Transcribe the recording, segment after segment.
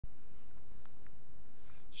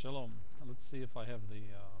Shalom. Let's see if I have the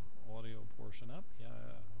audio portion up. Yeah,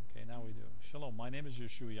 okay, now we do. Shalom. My name is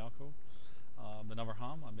Yeshua Yaakov Ben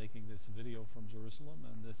Avraham. I'm making this video from Jerusalem,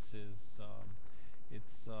 and this is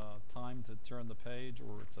it's time to turn the page,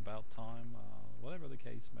 or it's about time, whatever the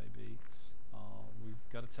case may be. We've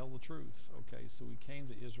got to tell the truth. Okay, so we came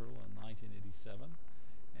to Israel in 1987,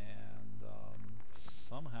 and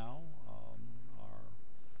somehow our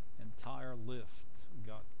entire lift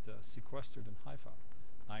got sequestered in Haifa.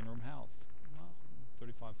 9-room house,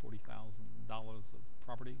 $40,000 of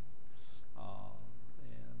property,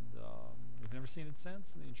 and we've never seen it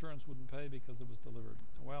since. The insurance wouldn't pay because it was delivered.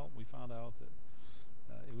 Well, we found out that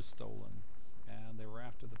it was stolen, and they were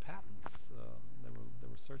after the patents. They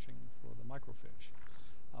were searching for the microfiche.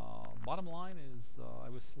 Bottom line is, I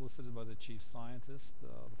was solicited by the chief scientist, the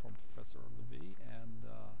former professor Levy, and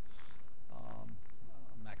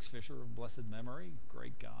Max Fisher of blessed memory,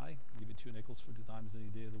 great guy, give you 2 nickels for 2 times any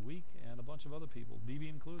day of the week, and a bunch of other people, Bibi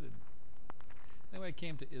included. Anyway, I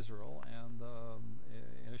came to Israel, and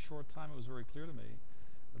in a short time it was very clear to me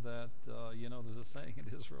that, there's a saying in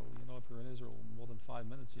Israel, if you're in Israel more than 5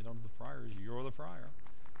 minutes, you don't have the friars, you're the friar.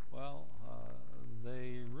 Well,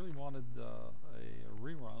 they really wanted a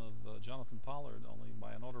rerun of Jonathan Pollard, only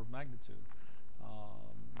by an order of magnitude.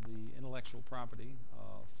 The intellectual property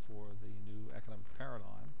for the new economic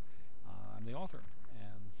paradigm. I'm the author,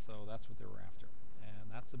 and so that's what they were after, and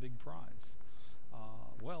that's a big prize.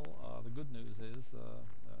 The good news is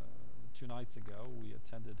 2 nights ago we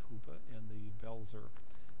attended Hupa in the Belzer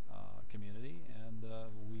community, and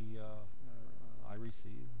I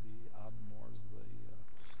received the Admor's,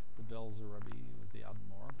 the Belzer Rebbe was the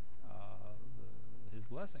Admor, his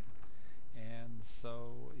blessing, and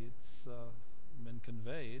so it's been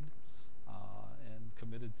conveyed and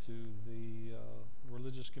committed to the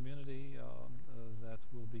religious community that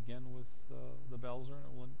will begin with the Belzer, and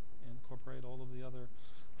it will incorporate all of the other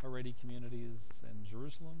Haredi communities in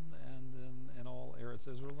Jerusalem and in all Eretz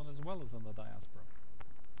Israel, and as well as in the diaspora.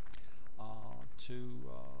 To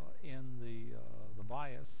end the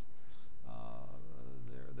bias,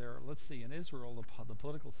 let's see, in Israel the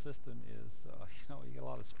political system is, you get a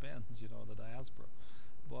lot of spins, in the diaspora.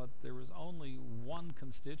 But there was only one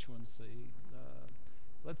constituency.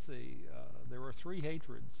 Let's see, there were 3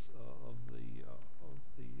 hatreds of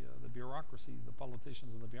the bureaucracy, the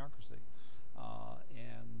politicians and the bureaucracy,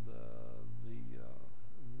 and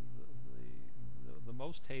the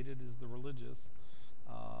most hated is the religious,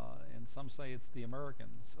 and some say it's the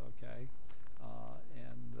Americans. Okay,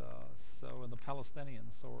 so and the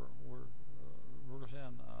Palestinians. So we're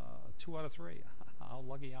 2 out of 3. How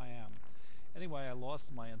lucky I am. Anyway, I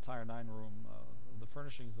lost my entire 9-room, the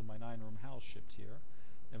furnishings of my 9-room house shipped here.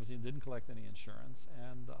 Didn't collect any insurance,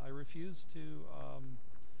 and I refused to,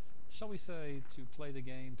 shall we say, to play the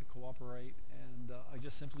game, to cooperate, and I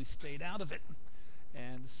just simply stayed out of it.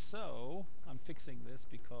 And so I'm fixing this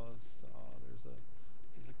because there's a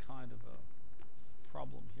kind of a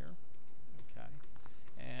problem here. Okay,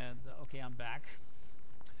 and okay, I'm back.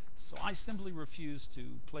 So I simply refuse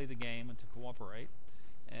to play the game and to cooperate.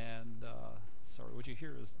 And sorry, what you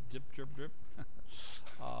hear is drip, drip, drip.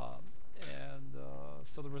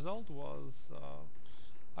 So the result was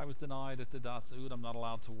I was denied at the Datsud. I'm not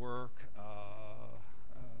allowed to work,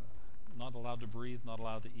 not allowed to breathe, not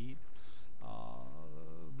allowed to eat.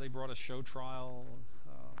 They brought a show trial,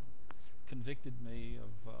 convicted me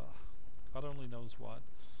of God only knows what,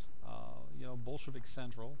 Bolshevik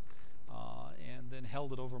Central, and then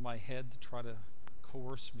held it over my head to try to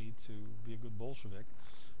coerce me to be a good Bolshevik.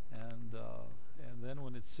 And then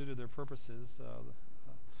when it suited their purposes,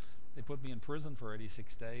 they put me in prison for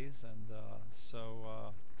 86 days, and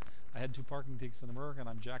so I had 2 parking tickets in America, and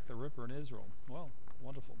I'm Jack the Ripper in Israel. Well,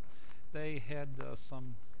 wonderful. They had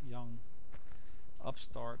some young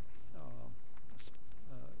upstart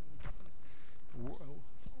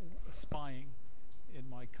spying in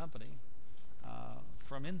my company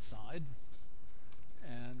from inside,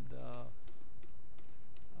 and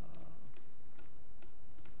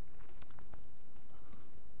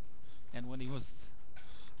when he was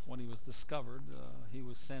discovered, he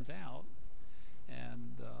was sent out.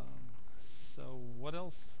 And so what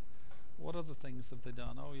else? What other things have they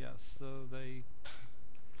done? Oh yes,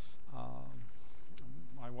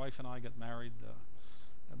 my wife and I got married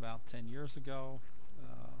about 10 years ago,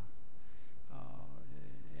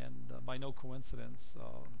 and by no coincidence,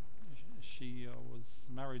 she was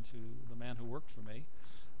married to the man who worked for me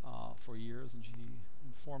for years, and she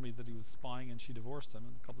informed me that he was spying, and she divorced him,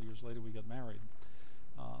 and a couple of years later we got married.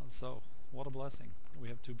 So what a blessing. We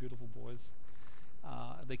have 2 beautiful boys.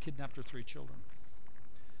 They kidnapped her 3 children.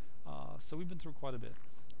 So we've been through quite a bit,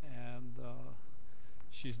 and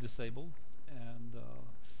she's disabled, and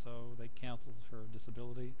so they canceled her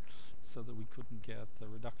disability, so that we couldn't get a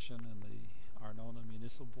reduction in the Arnona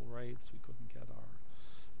municipal rates. We couldn't get our,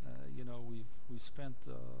 we spent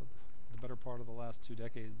the better part of the last 2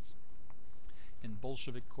 decades in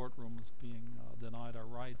Bolshevik courtrooms being denied our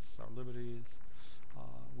rights, our liberties.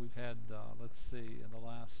 We've had, let's see, in the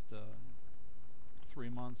last 3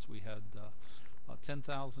 months we had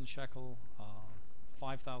 10,000 shekel,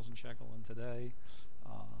 5,000 shekel, and today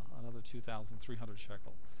another 2,300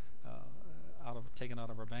 shekel taken out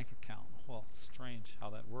of our bank account. Well, strange how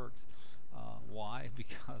that works. Why?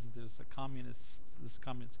 Because there's this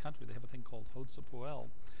communist country, they have a thing called Hotza Poel,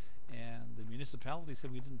 and the municipality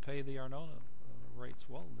said we didn't pay the Arnona rates.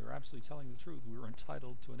 Well, they're absolutely telling the truth. We were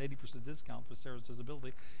entitled to an 80% discount for Sarah's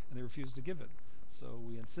disability, and they refused to give it. So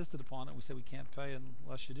we insisted upon it. We said we can't pay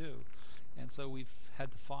unless you do. And so we've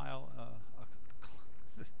had to file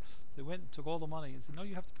they went and took all the money and said, no,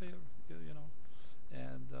 you have to pay,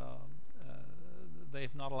 and they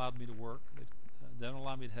have not allowed me to work. They don't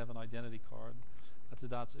allow me to have an identity card.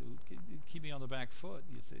 That's keep me on the back foot.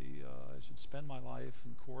 You see, I should spend my life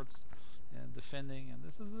in courts and defending. And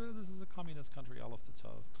this is a communist country, Aleph to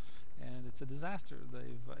Tov, and it's a disaster.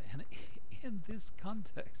 And in this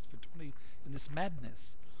context, in this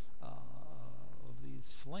madness of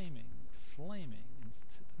these flaming,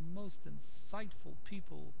 the most insightful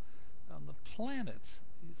people on the planet,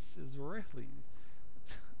 is Israeli.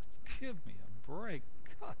 Give me a break,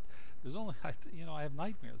 God. There's only, I have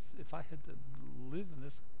nightmares. If I had to live in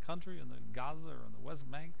this country, in the Gaza or in the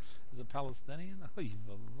West Bank, as a Palestinian,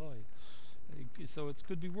 so it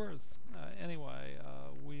could be worse. Anyway,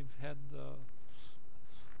 we've had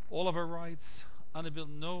all of our rights,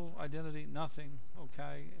 no identity, nothing,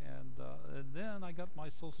 okay? And then I got my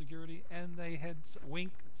Social Security, and they had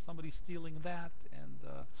somebody stealing that,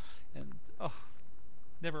 and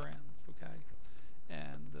never ends, okay?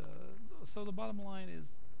 And so the bottom line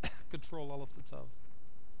is control Aleph to Tov.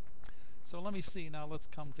 So let me see now. Let's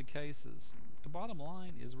come to cases. The bottom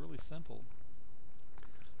line is really simple.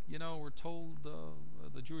 We're told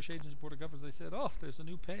the Jewish Agency Board of Governors. They said, "Oh, there's a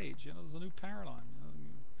new page. There's a new paradigm."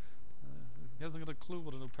 He hasn't got a clue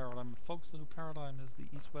what a new paradigm. Folks, the new paradigm is the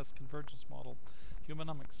East-West convergence model,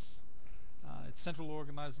 Humanomics. It's central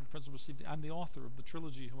organizing principle received. I'm the author of the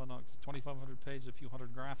trilogy Humanomics, 2,500 pages, a few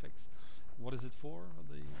hundred graphics. What is it for?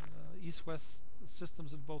 The East-West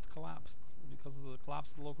systems have both collapsed because of the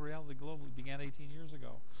collapse of the local reality globally. Began 18 years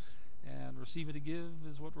ago. And receive it to give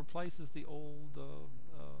is what replaces the old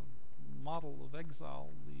model of exile,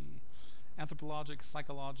 the anthropologic,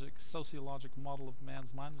 psychologic, sociologic model of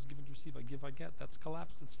man's mind was given to receive. I give, I get. That's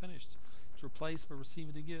collapsed. It's finished. It's replaced by receive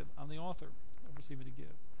it to give. I'm the author of receive it to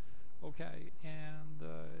give. Okay, and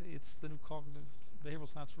it's the new cognitive behavioral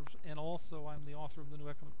science, and also I'm the author of the new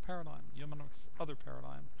economic paradigm. Humanomics' other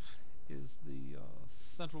paradigm is the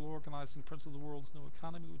central organizing principle of the world's new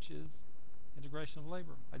economy, which is integration of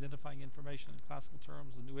labor, identifying information in classical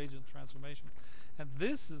terms, the new agent transformation. And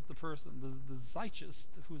this is the person, the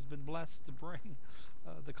Zeitgeist, who's been blessed to bring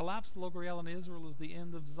the collapse of the local reality in Israel is the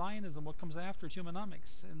end of Zionism. What comes after it,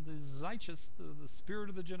 Humanomics. And the Zeitgeist, the spirit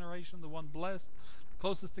of the generation, the one blessed,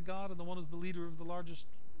 closest to God, and the one who's the leader of the largest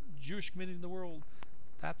Jewish community in the world.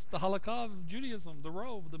 That's the halakha of Judaism, the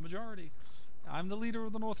rove, the majority. I'm the leader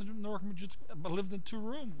of the North Jews. I lived in 2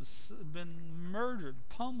 rooms, been murdered,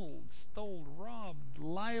 pummeled, stole, robbed,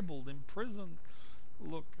 libeled, imprisoned.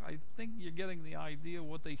 Look, I think you're getting the idea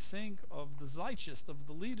what they think of the Zeitgeist, of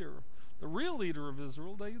the leader, the real leader of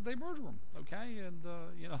Israel. They murder him, okay? And,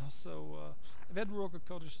 I've had Ruach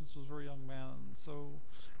HaKodesh since I was a very young man. So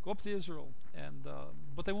go up to Israel, and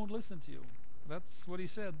but they won't listen to you. That's what he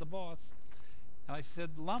said, the boss. And I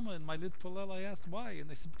said, Lama, in my lit polel, I asked why, and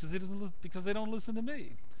they said because they don't listen to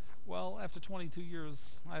me. Well, after 22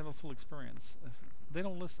 years, I have a full experience. They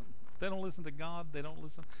don't listen. They don't listen to God. They don't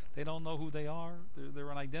listen. They don't know who they are. They're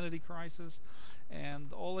an identity crisis,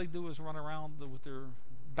 and all they do is run around with their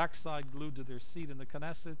backside glued to their seat in the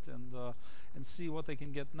Knesset and see what they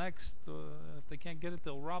can get next. If they can't get it,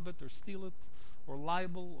 they'll rob it or steal it or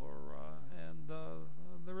libel and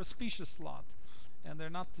they're a specious lot. And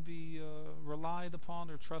they're not to be relied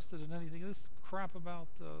upon or trusted in anything. This crap about,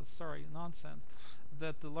 nonsense,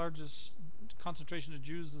 that the largest concentration of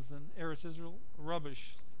Jews is in Eretz Israel,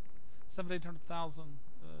 rubbish. 700,000-800,000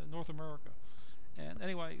 North America. And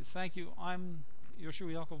anyway, thank you. I'm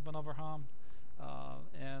Yoshua Yaakov Ben Avraham,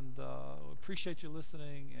 and appreciate you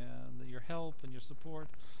listening and your help and your support.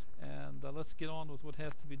 And let's get on with what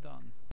has to be done.